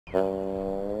Please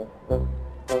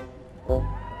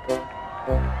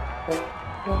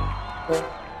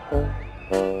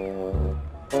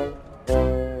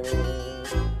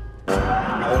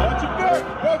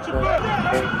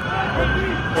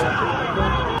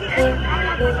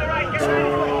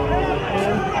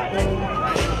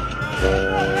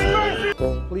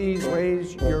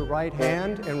raise your right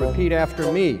hand and repeat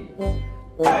after me.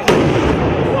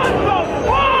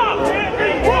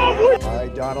 I,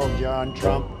 Donald John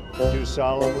Trump, do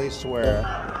solemnly swear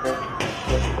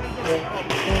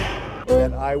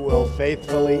that I will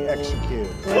faithfully execute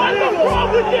What the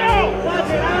fuck with you?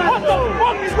 What the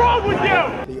fuck is wrong with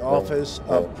you? the office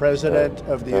of President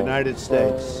of the United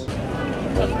States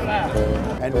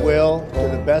and will, to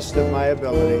the best of my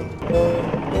ability,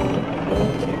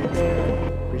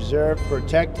 preserve,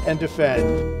 protect, and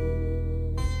defend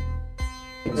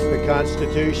the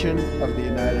Constitution of the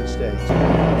United States.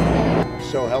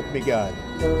 So help me God.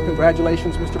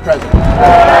 Congratulations, Mr.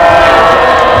 President.